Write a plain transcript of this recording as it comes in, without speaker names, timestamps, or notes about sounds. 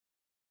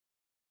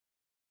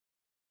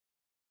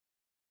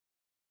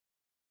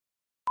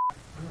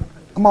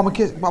Mama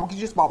kiss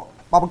just Mama.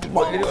 Mama kiss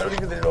Mama.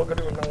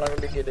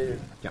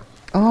 Yeah.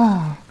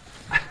 Oh.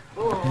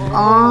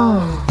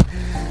 Oh.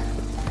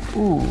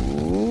 Ooh.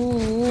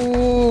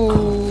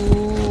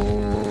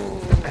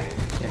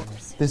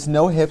 There's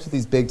no hips with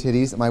these big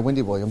titties. Am I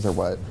Wendy Williams or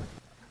what?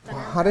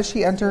 How does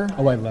she enter?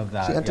 Oh, I love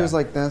that. She enters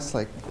like this,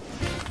 like.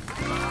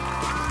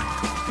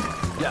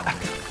 Yeah.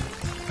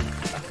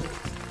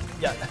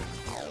 Yeah.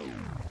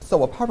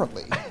 So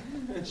apparently,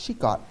 she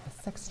got a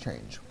sex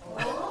change.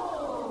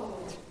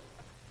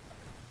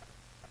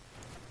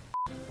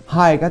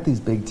 Hi, I got these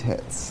big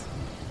tits.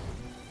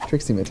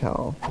 Trixie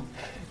Mattel.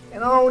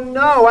 And oh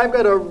no, I've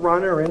got a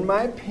runner in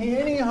my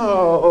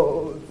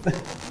pantyhose.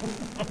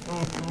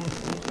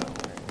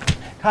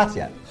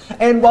 Katya.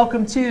 And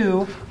welcome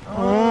to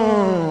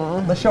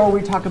the show where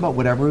we talk about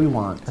whatever we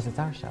want. Because it's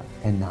our show.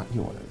 And not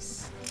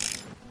yours.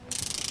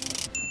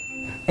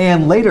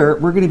 And later,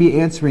 we're going to be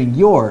answering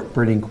your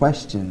burning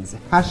questions.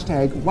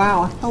 Hashtag,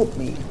 wow, help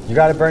me. You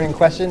got a burning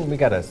question? We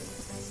got a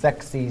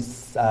sexy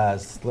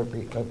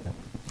slippery. Oh, no.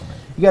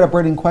 You got a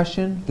burning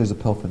question? There's a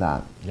pill for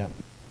that. Yep.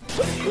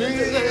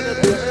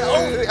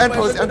 And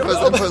pose.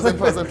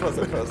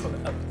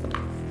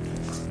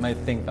 My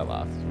thing fell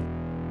off.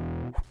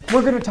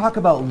 We're going to talk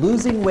about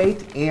losing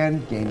weight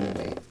and gaining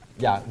weight.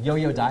 Yeah,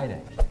 yo-yo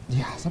dieting.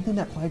 Yeah, something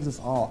that plagues us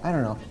all. I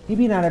don't know.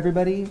 Maybe not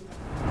everybody.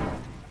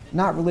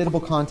 Not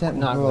relatable content.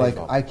 Not people are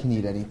relatable. like, I can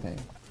eat anything.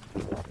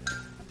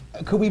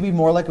 Could we be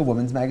more like a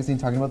women's magazine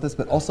talking about this?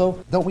 But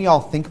also, don't we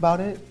all think about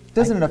it?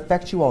 Doesn't it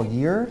affect you all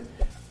year?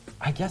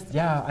 I guess,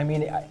 yeah. I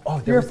mean,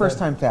 You're a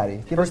first-time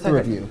fatty. Give us the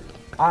review.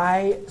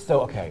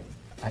 Okay.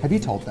 Have you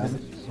told them?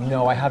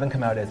 No, I haven't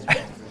come out as...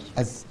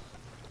 As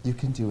you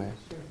can do it.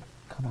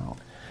 Come out.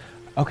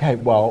 Okay,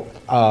 well,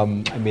 I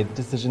made the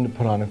decision to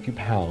put on a few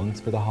pounds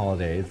for the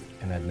holidays,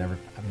 and I've never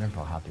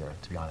felt happier,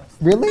 to be honest.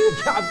 Really?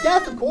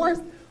 Yes, of course.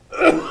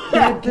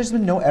 There's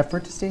been no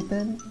effort to stay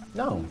thin?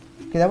 No.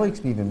 Okay, that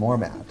makes me even more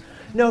mad.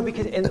 No,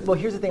 because, well,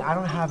 here's the thing. I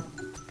don't have...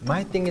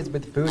 My thing is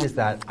with food is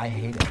that I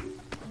hate it.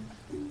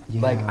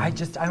 Yeah. Like, I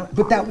don't...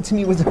 But that, to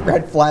me, was a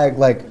red flag.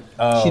 Like,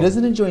 she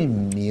doesn't enjoy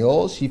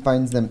meals. She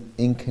finds them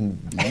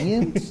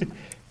inconvenient.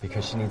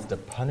 Because she needs to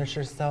punish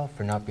herself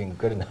for not being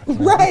good enough.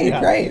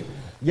 Right.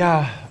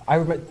 Yeah, I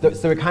remember,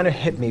 so it kind of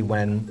hit me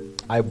when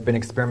I've been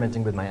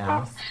experimenting with my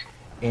ass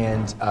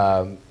and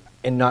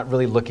not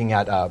really looking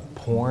at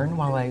porn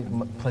while I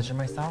pleasure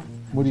myself.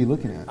 What are you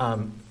looking at?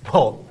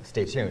 Well,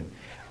 stay tuned.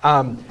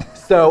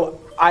 So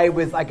I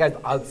was like,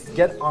 I'll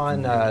get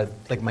on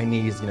like my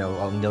knees, you know,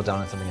 I'll kneel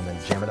down on something and then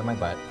jam it on my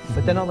butt.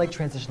 But then I'll like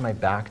transition my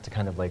back to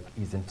kind of like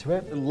ease into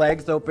it.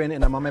 Legs open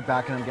and I'm on my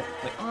back and I'm getting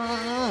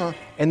like,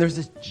 and there's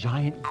this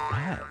giant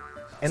gut.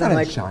 And I'm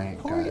like, a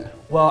giant guy.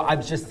 Well, I'm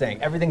just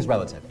saying, everything's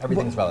relative.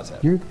 Everything's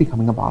relative. You're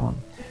becoming a bottom.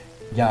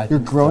 Yeah, You're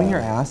growing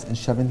your ass and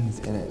shoving things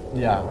in it.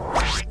 Yeah.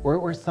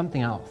 Or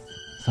something else.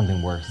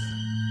 Something worse.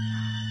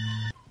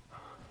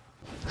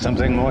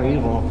 Something more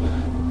evil,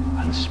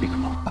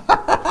 unspeakable.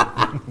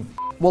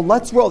 Well,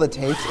 let's roll the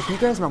tapes. If you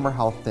guys remember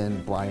how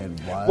thin Brian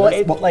was. Well,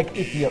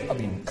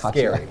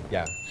 scary.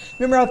 Yeah.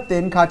 Remember how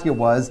thin Katya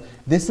was?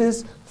 This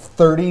is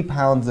 30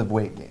 pounds of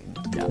weight gain,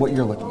 what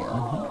you're looking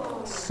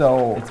at.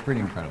 So It's pretty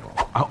incredible.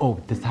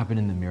 Oh, this happened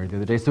in the mirror the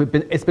other day. So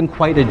it's been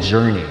quite a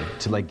journey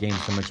to like gain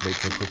so much weight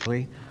so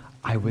quickly.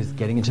 I was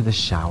getting into the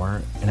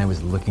shower and I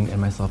was looking at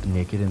myself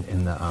naked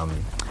in the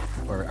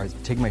or I was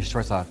taking my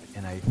shorts off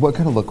and I. What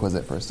kind of look was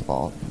it, first of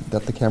all?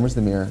 That the camera's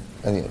the mirror.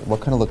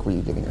 What kind of look were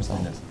you giving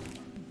yourself?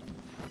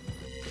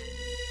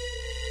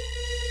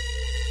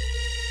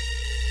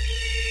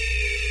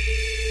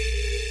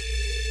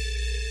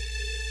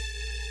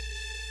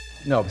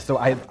 No, so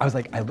I was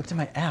like, I looked at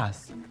my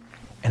ass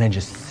and I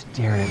just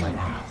stared at my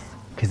ass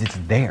because it's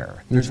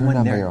there. You're There's turned one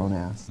on by there. your own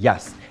ass.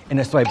 Yes,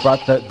 and so I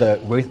brought the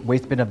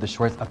waistband of the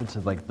shorts up into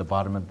like the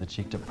bottom of the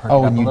cheek to perk it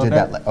Oh, up and a you little did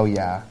bit. that. Oh,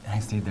 yeah. And I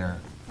stayed there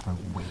for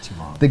way too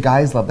long. The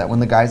guys love that.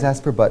 When the guys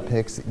ask for butt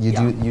pics, you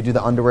do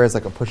the underwear as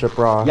like a push-up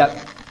bra.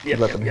 Yep. You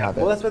let them have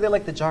it. Well, that's why they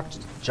like the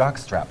jock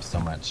straps so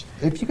much.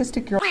 If you could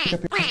stick your up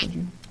your ass, would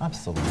you?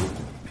 Absolutely.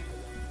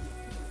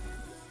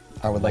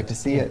 I would like to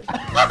see it.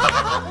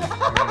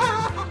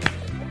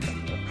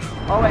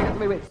 Oh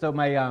wait. So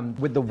my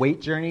with the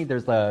weight journey,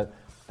 there's a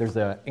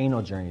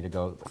anal journey to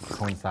go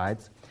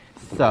coincides.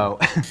 So,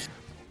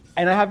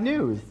 and I have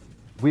news.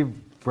 We've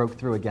broke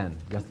through again.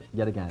 Yes,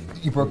 yet again.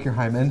 You broke your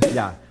hymen?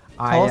 Yeah.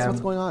 Tell us what's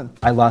going on.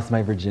 I lost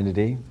my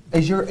virginity.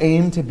 Is your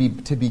aim to be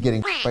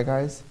getting by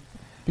guys?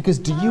 Because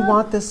do you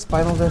want this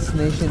Final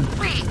Destination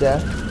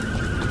death?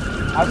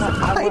 I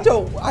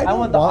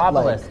want the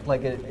obelisk,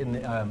 like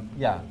in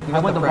yeah. I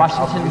want the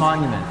Washington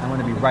Monument. I want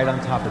to be right on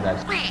top of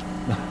that.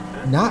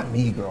 Not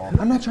me, girl.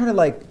 I'm not trying to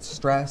like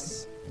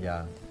stress.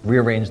 Yeah.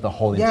 Rearrange the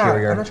whole Yeah,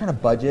 interior. I'm not trying to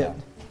budget.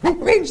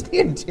 Rearrange the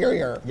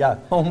interior. Yeah.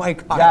 Oh my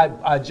god.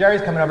 Yeah,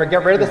 Jerry's coming over.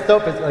 Get rid of the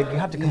soap. It's like you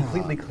have to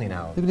completely clean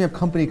out. When you have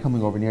company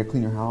coming over and you gotta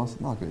clean your house,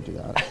 I'm not gonna do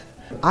that.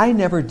 I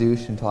never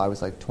douched until I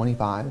was like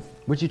 25.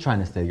 What you trying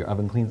to say? Your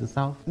oven cleans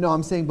itself? No,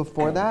 I'm saying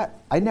before that,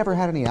 I never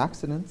had any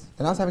accidents,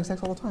 and I was having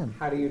sex all the time.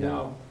 How do you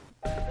know?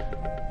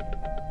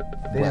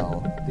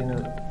 well. They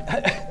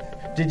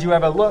know. Did you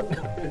ever look?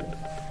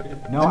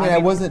 No, I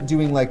wasn't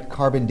doing like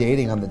carbon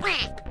dating on the.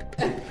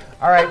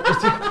 All right.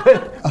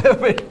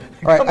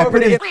 All right, I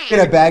put it in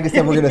a bag and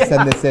said we're gonna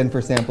send this in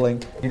for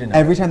sampling. You didn't know.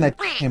 Every time that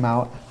came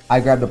out, I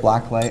grabbed a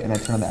black light and I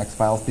turned on the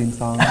X-Files theme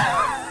song. And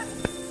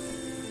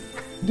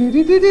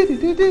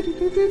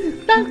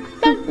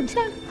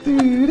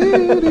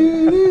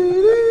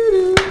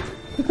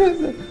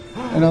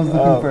I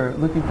was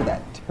looking for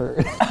that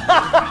turd.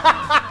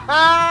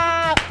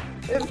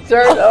 It's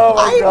turned. Oh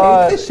my I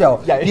god. hate this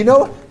show. Yeah. You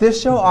know,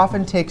 this show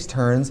often takes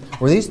turns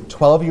where these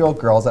 12-year-old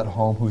girls at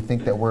home who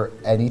think that we're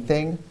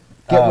anything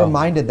get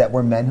reminded that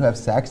we're men who have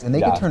sex and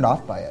they get turned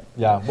off by it.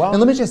 Yeah. Well. And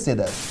let me just say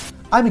this.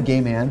 I'm a gay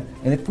man,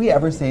 and if we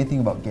ever say anything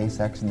about gay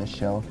sex in this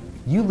show,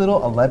 you little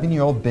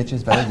 11-year-old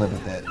bitches better live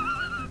with it.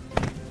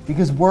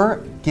 Because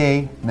we're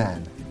gay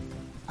men.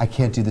 I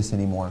can't do this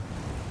anymore.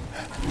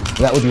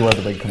 That would be where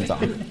the wig comes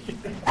on.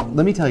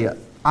 Let me tell you,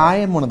 I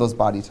am one of those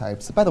body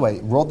types. By the way,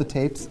 roll the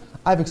tapes.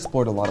 I've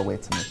explored a lot of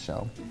weights on this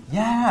show.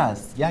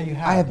 Yes. Yeah, you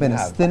have. I have been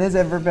as thin as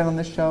I've ever been on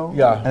this show.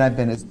 Yeah. And I've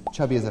been as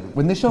chubby as ever.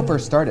 When this show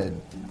first started,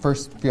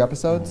 first few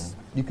episodes,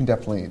 you can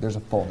definitely, there's a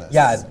fullness.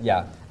 Yeah,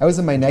 yeah. I was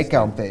in my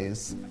nightgown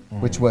phase,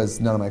 which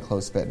was none of my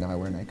clothes fit. Now I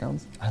wear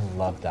nightgowns. I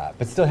love that,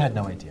 but still had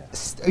no idea.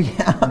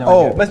 Yeah.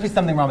 No idea. Must be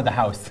something wrong with the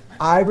house.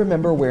 I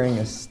remember wearing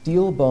a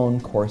steel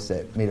bone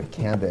corset made of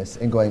canvas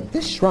and going,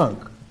 this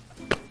shrunk.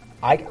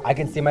 I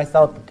can see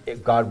myself,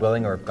 if God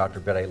willing, or if God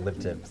forbid I live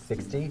to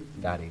 60,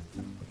 Daddy,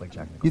 look like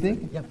Jack Nicholson. You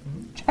think? Yep.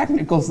 Jack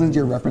Nicholson's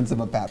your reference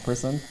of a fat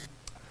person?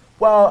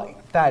 Well,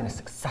 fat and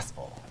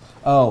successful.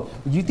 Oh,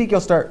 you think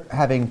you'll start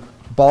having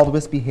bald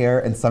wispy hair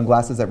and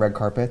sunglasses at red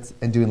carpets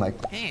and doing like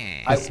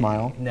a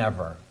smile?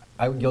 Never.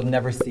 You'll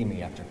never see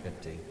me after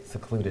 50,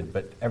 secluded,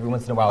 but every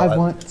once in a while. I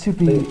want to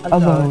be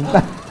alone.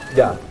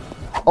 Yeah.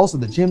 Also,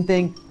 the gym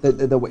thing,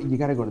 the way you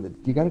gotta go to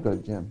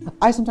the gym.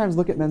 I sometimes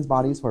look at men's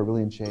bodies who are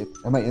really in shape,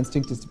 and my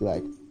instinct is to be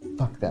like,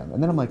 fuck them.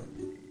 And then I'm like,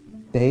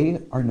 they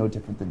are no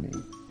different than me.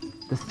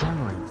 The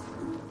steroids.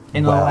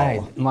 In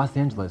LA, in Los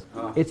Angeles.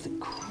 It's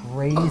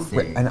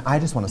crazy. And I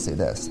just want to say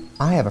this.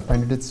 I have a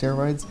friend who did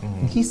steroids,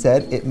 and he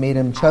said it made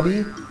him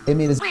chubby, it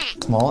made his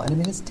small, and it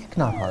made his dick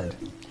not hard.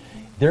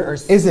 There are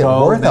Is it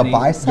so worth many, a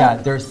bicep? Yeah,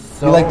 there's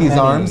so You like these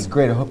many. arms?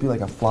 Great, I hope you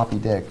like a floppy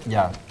dick.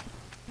 Yeah.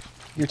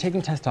 You're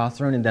taking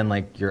testosterone and then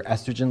like your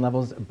estrogen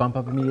levels bump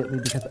up immediately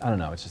because, I don't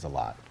know, it's just a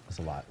lot. It's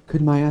a lot.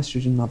 Could my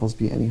estrogen levels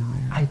be any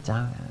higher? I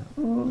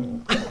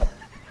don't.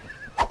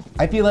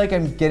 I feel like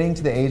I'm getting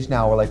to the age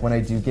now where like when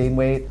I do gain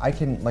weight, I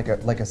can, like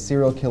a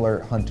serial killer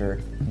hunter,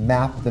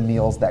 map the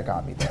meals that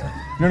got me there.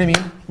 You know what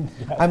I mean?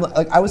 Yes. I'm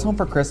like, I was home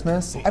for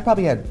Christmas. I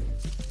probably had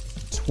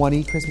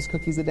 20 Christmas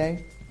cookies a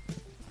day.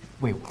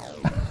 Wait,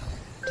 20?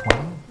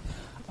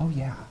 Oh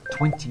yeah.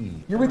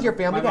 20. You're with your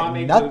family, got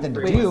nothing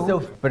to do. So,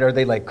 but are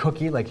they like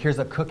cookie? Like, here's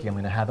a cookie, I'm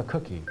gonna have a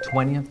cookie.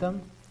 20 of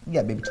them?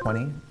 Yeah, maybe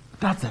 20.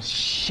 That's a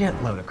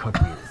shitload of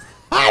cookies.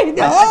 I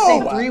know!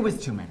 I'd say 3 was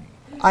too many.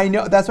 I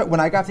know, that's right. When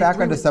I got back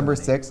on 3 was December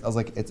too many. 6th, I was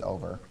like, it's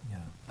over. Yeah.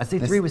 I'd say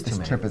 3 was too This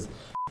many. trip is...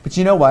 But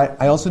you know what?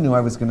 I also knew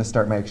I was gonna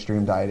start my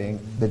extreme dieting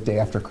the day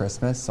after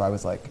Christmas, so I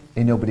was like,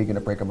 ain't nobody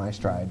gonna break on my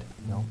stride.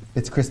 No.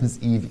 It's Christmas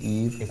Eve,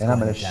 It's and I'm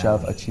gonna going down.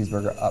 shove a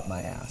cheeseburger up my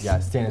ass. Yeah,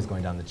 Stan is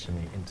going down the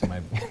chimney into my...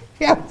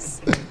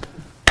 Yes!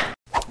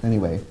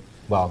 Anyway,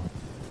 Well,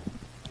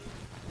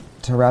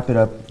 to wrap it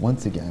up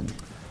once again.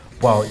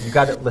 well, you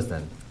gotta,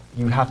 listen,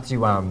 you have to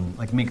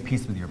like make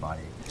peace with your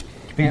body.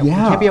 You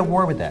Yeah. can't be at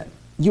war with it.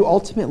 You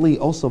ultimately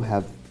also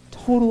have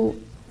total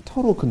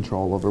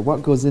control over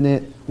what goes in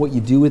it, what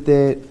you do with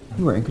it.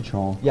 You are in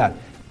control. Yeah,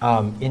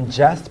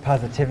 ingest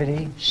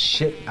positivity,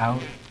 shit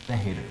out the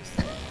haters.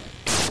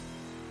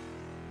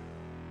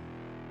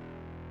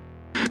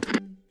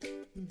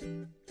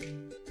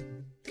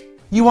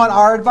 You want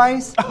our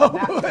advice?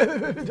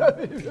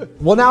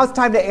 Well, now it's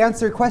time to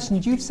answer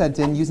questions you've sent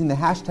in using the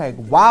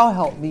hashtag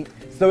 #WowHelpMe.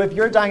 So if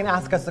you're dying to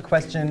ask us a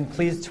question,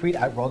 please tweet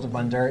at World of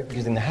Wonder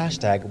using the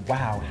hashtag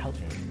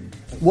 #WowHelpMe.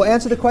 We'll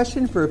answer the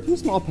question for a few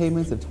small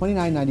payments of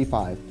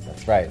 $29.95.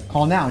 That's right.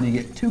 Call now and you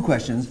get 2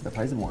 questions for the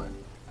price of 1.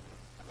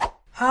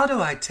 How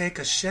do I take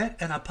a shit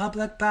in a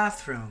public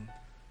bathroom?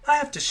 I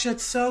have to shit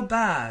so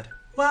bad.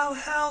 Well,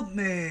 help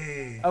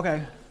me.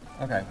 Okay.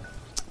 All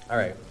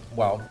right,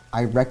 well,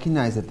 I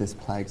recognize that this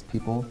plagues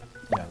people.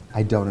 yeah.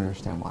 I don't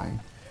understand why.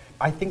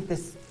 I think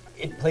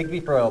it plagued me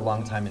for a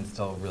long time and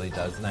still really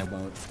does, and I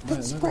won't.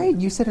 That's right.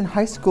 You said in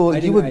high school I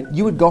you didn't-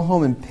 would go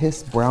home and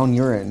piss brown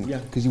urine Yeah.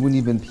 because you wouldn't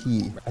even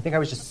pee. I think I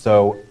was just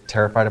so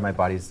terrified of my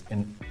body's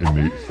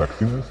Innate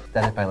sexiness?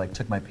 that if I like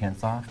took my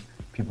pants off,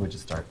 people would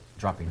just start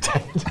dropping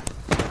dead.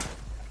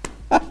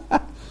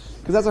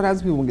 Because that's what happens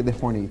to people when they get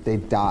horny. They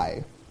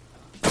die.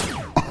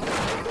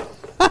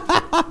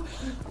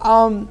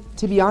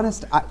 To be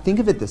honest, think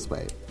of it this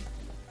way.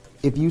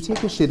 If you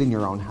take a shit in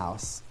your own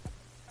house,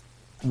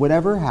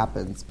 whatever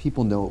happens,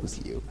 people know it was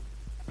you.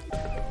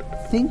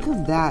 Think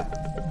of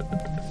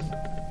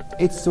that.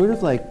 It's sort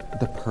of like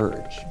the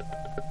purge.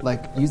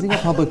 Like, using a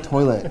public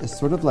toilet is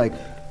sort of like,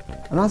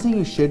 I'm not saying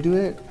you should do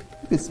it.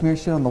 You could smear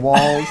shit on the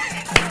walls.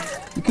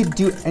 You could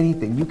do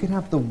anything. You can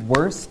have the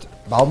worst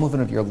bowel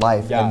movement of your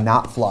life and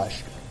not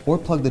flush or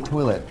plug the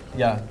toilet.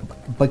 Yeah.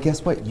 But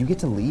guess what? You get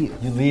to leave.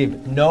 You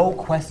leave. No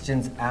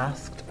questions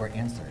asked or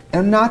answered.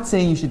 And I'm not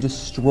saying you should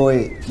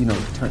destroy,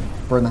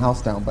 burn the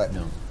house down, but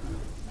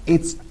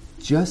it's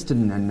just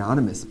an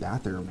anonymous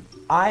bathroom.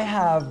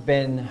 I've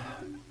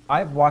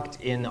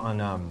walked in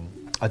on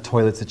a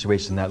toilet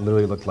situation that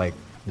literally looked like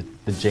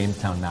the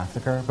Jamestown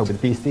Massacre, but with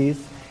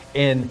feces.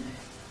 And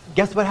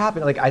guess what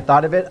happened? Like, I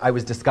thought of it, I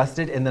was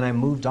disgusted, and then I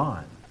moved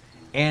on.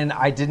 And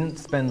I didn't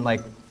spend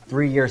like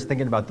 3 years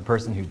thinking about the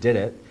person who did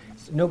it.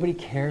 So nobody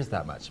cares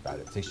that much about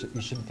it, so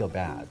you shouldn't feel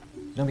bad.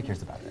 Nobody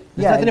cares about it.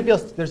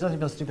 There's nothing to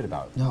feel stupid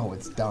about. No,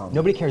 it's dumb.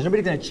 Nobody cares.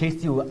 Nobody's gonna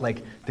chase you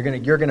like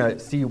you're gonna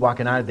see you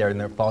walking out of there and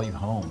they'll follow you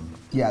home.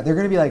 Yeah, they're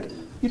gonna be like,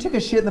 you took a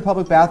shit in the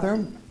public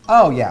bathroom?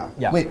 Oh yeah.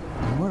 Yeah. Wait,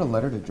 you wrote a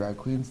letter to drag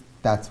queens?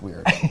 That's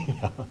weird.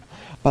 Yeah.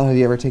 Well, have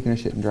you ever taken a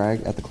shit in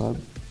drag at the club?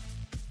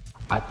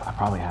 I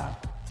probably have.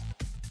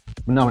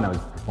 No, when I was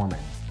performing.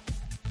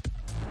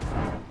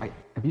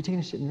 Have you taken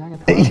a shit in drag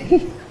at the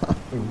club?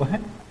 Wait,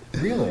 what?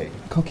 Really?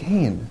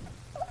 Cocaine.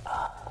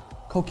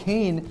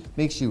 Cocaine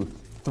makes you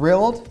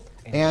thrilled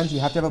and you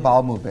have to have a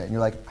bowel movement. And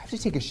you're like, I have to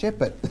take a shit,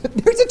 but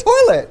there's a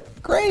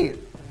toilet. Great.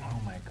 Oh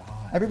my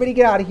God. Everybody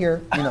get out of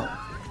here.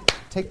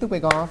 Take the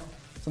wig off.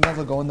 Sometimes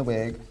I'll go in the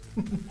wig.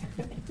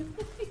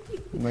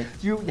 Do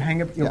you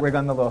hang up your wig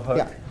on the little hook?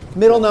 Yeah.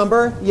 Middle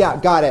number? Yeah,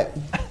 got it.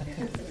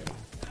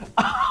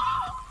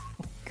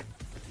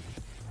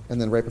 And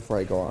then right before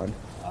I go on.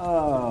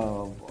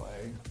 Oh boy.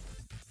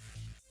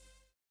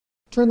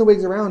 Turn the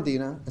wigs around,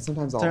 Dina. And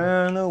sometimes I'll.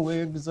 Turn the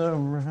wigs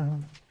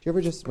around. Do you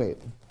ever just wait?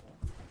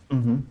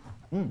 Wait.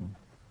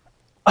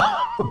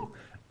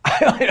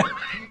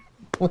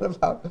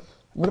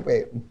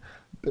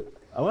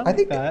 I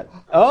think that.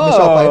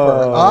 Michelle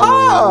Pfeiffer.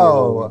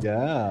 Oh!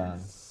 Yeah.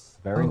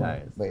 Very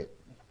nice. Wait.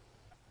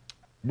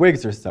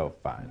 Wigs are so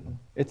fun.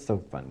 It's so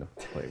fun to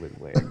play with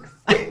wigs.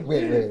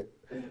 Wait.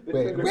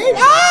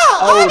 Ah!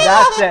 Oh,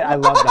 that's it. I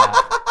love that.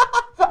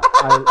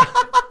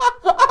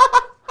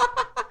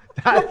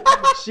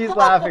 She's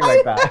laughing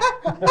like that.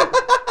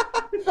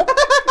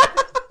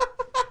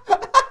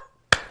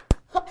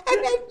 I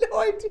had no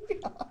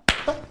idea.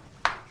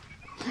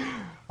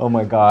 Oh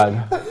my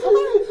God.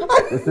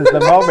 This is the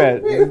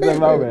moment. This is the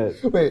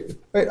moment. Wait.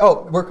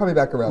 Oh, we're coming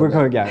back around. We're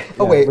coming back.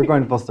 Oh, wait. We're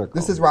going full circle.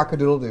 This is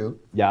Rock-a-Doodle-Doo.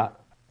 Yeah.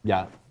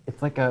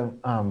 It's like a,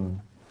 I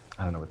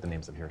don't know what the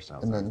names of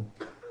hairstyles And are. then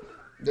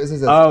this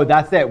is Oh,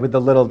 that's it. With the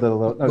little. with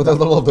a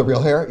little of the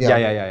real hair?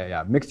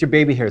 Yeah. Mix your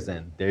baby hairs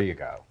in. There you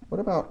go. What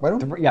about,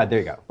 Yeah, there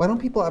you go. why don't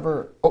people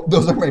ever, oh,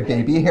 those are my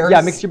baby hairs?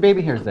 Yeah, mix your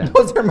baby hairs in.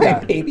 Those are my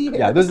baby hairs?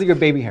 Yeah, those are your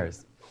baby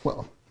hairs.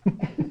 Well,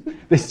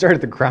 They start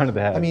at the crown of the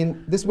head. I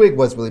mean, this wig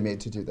was really made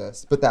to do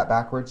this, but that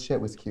backwards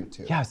shit was cute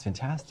too. Yeah, it's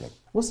fantastic.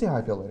 We'll see how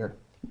I feel later.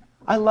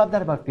 I love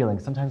that about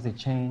feelings. Sometimes they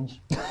change.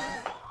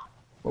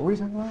 What were you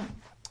talking about?